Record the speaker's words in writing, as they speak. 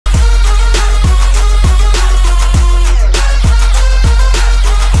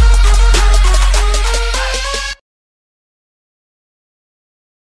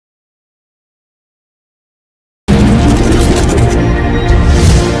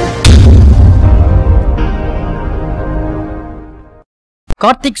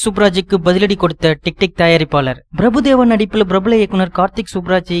கார்த்திக் சுப்ராஜுக்கு பதிலடி கொடுத்த டிக் தயாரிப்பாளர் பிரபுதேவன் நடிப்பில் பிரபல இயக்குனர் கார்த்திக்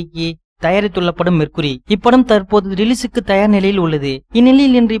சுப்ராஜ் தயாரித்துள்ள படம் மெர்க்குரி. இப்படம் தற்போது ரிலீஸுக்கு தயார் நிலையில் உள்ளது.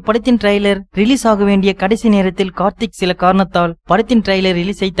 இந்நிலையில் இன்று இப்படத்தின் ட்ரெய்லர் ரிலீஸ் ஆக வேண்டிய கடைசி நேரத்தில் கார்த்திக் சில காரணத்தால் படத்தின் ட்ரெய்லர்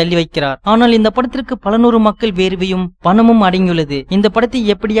ரிலீஸை தள்ளி வைக்கிறார். ஆனால் இந்த படத்திற்கு பல நூறு மக்கள் வேர்வையும் பணமும் அடங்கியுள்ளது. இந்த படத்தை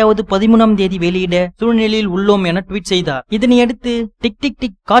எப்படியாவது 13ஆம் தேதி வெளியிட சூழ்நிலையில் உள்ளோம் என ட்வீட் செய்தார். இதனையடுத்து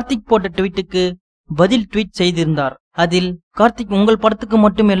டிக் கார்த்திக் போட்ட ட்வீட்டுக்கு பதில் ட்வீட் செய்திருந்தார். அதில் கார்த்திக் உங்கள் படத்துக்கு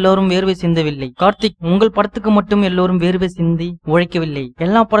மட்டும் எல்லோரும் வேர்வை சிந்தவில்லை. கார்த்திக் உங்கள் படத்துக்கு மட்டும் எல்லோரும் வேர்வை சிந்தி உழைக்கவில்லை.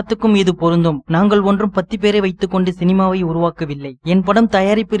 எல்லா படத்துக்கும் இது பொருந்தும். நாங்கள் ஒன்றும் 10 பேரை வைத்துக் கொண்டு சினிமாவை உருவாக்கவில்லை. என் படம்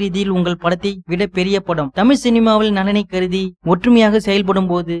தயாரிப்பு ரீதியில் உங்கள் படத்தை விட பெரிய படம். தமிழ் சினிமாவில் நலனை கருதி ஒற்றுமையாக செயல்படும்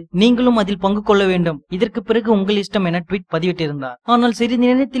போது நீங்களும் அதில் பங்கு கொள்ள வேண்டும். இதற்கு பிறகு உங்கள் இஷ்டம் என ட்வீட் பதிவிட்டிருந்தார். ஆனால் சிறிது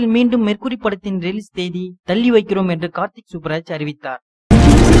நேரத்தில் மீண்டும் மெர்க்குரி படத்தின் ரிலீஸ் தேதி தள்ளி வைக்கிறோம் என்று கார்த்திக் சுப்ராஜ் அறிவித்தார்.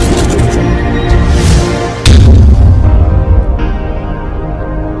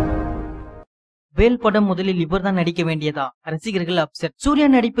 வேல் படம் முதலில் இவர்தான் நடிக்க வேண்டியதா? ரசிகர்கள் அப்செட். சூர்யா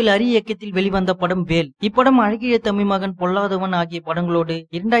நடிப்பில் ஹரி இயக்கத்தில் வெளிவந்த படம் வேல். இப்படம் அழகிய தமிழ் மகன், பொல்லாதவன் ஆகிய படங்களோடு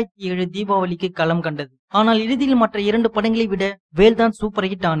 2007 தீபாவளிக்கு களம் கண்டது. ஆனால் இறுதியில் மற்ற 2 படங்களை விட வேல் தான் சூப்பர்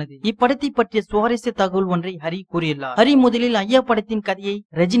ஹிட் ஆனது. இப்படத்தை பற்றிய சுவாரஸ்ய தகவல் ஒன்றை ஹரி கூறியுள்ளார். ஹரி முதலில் ஐயா படத்தின் கதையை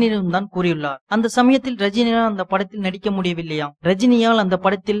ரஜினியிடம் தான் கூறியுள்ளார். அந்த சமயத்தில் ரஜினியால் அந்த படத்தில் நடிக்க முடியவில்லையாம். ரஜினியால் அந்த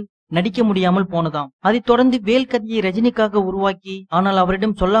படத்தில் நடிக்க முடியாமல் போனதாம். அதைத் தொடர்ந்து வேல் கதையை ரஜினிக்காக உருவாக்கி ஆனால்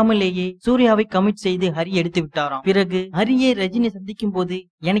அவரிடம் சொல்லாமலேயே சூர்யாவை கமிட் செய்து ஹரி எடுத்து விட்டாராம். பிறகு ஹரியை ரஜினி சந்திக்கும் போது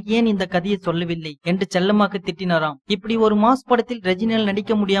எனக்கு ஏன் இந்த கதையை சொல்லவில்லை என்று செல்லமாக திட்டினாராம். இப்படி ஒரு மாஸ் படத்தில் ரஜினியால்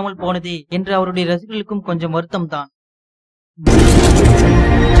நடிக்க முடியாமல் போனதே என்று அவருடைய ரசிகர்களுக்கும் கொஞ்சம் வருத்தம் தான்.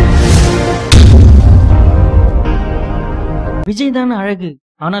 விஜய் தான் அழகு,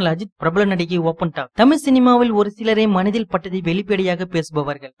 ஆனால் அஜித் பிரபல நடிகை ஓபன் டாக். தமிழ் சினிமாவில் ஒரு சிலரை மனதில் பட்டதை வெளிப்படையாக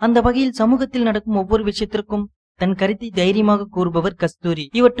பேசுபவர்கள். அந்த வகையில் சமூகத்தில் நடக்கும் ஒவ்வொரு விஷயத்திற்கும் தன் கருத்தை தைரியமாக கூறுபவர் கஸ்தூரி.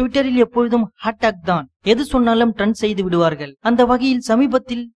 இவர் ட்விட்டரில் எப்பொழுதும் ஹேஷ்டாக் தான். எது சொன்னாலும் ட்ரெண்ட் செய்து விடுவார்கள். அந்த வகையில்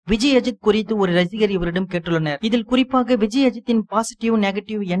சமீபத்தில் விஜய் அஜித் குறித்து ஒரு ரசிகர் இவரிடம் கேட்டுள்ளனர். இதில் குறிப்பாக விஜய் அஜித்தின் பாசிட்டிவ்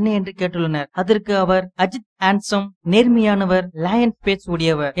நெகட்டிவ் என்ன என்று கேட்டுள்ளனர். அதற்கு அவர் அஜித் ஹேண்ட்சம், நேர்மையானவர், லயன் ஃபேஸ்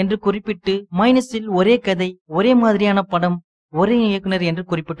உடையவர் என்று குறிப்பிட்டு மைனஸில் ஒரே கதை, ஒரே மாதிரியான படம், ஒரே இயக்குனர் என்று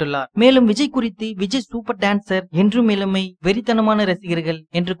குறிப்பிட்டுள்ளார். மேலும் விஜய் குறித்து விஜய் சூப்பர் டான்சர், என்றும் இளமை, வெறித்தனமான ரசிகர்கள்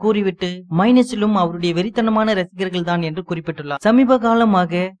என்று கூறிவிட்டு மைனஸிலும் அவருடைய வெறித்தனமான ரசிகர்கள் தான் என்று குறிப்பிட்டுள்ளார். சமீப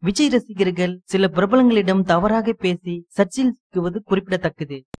காலமாக விஜய் ரசிகர்கள் சில பிரபலங்களிடம் தவறாக பேசி சர்ச்சையில் சிக்குவது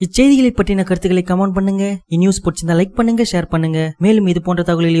குறிப்பிடத்தக்கது. இச்செய்திகளை பற்றின கருத்துக்களை கமெண்ட் பண்ணுங்க. இந்நியூஸ் பிடிச்சிருந்தா லைக் பண்ணுங்க, ஷேர் பண்ணுங்க. மேலும் இது போன்ற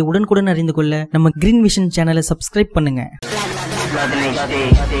தகவல்களை உடனுக்குடன் அறிந்து கொள்ள நம்ம கிரீன் விஷன் சேனலை சப்ஸ்கிரைப் பண்ணுங்க.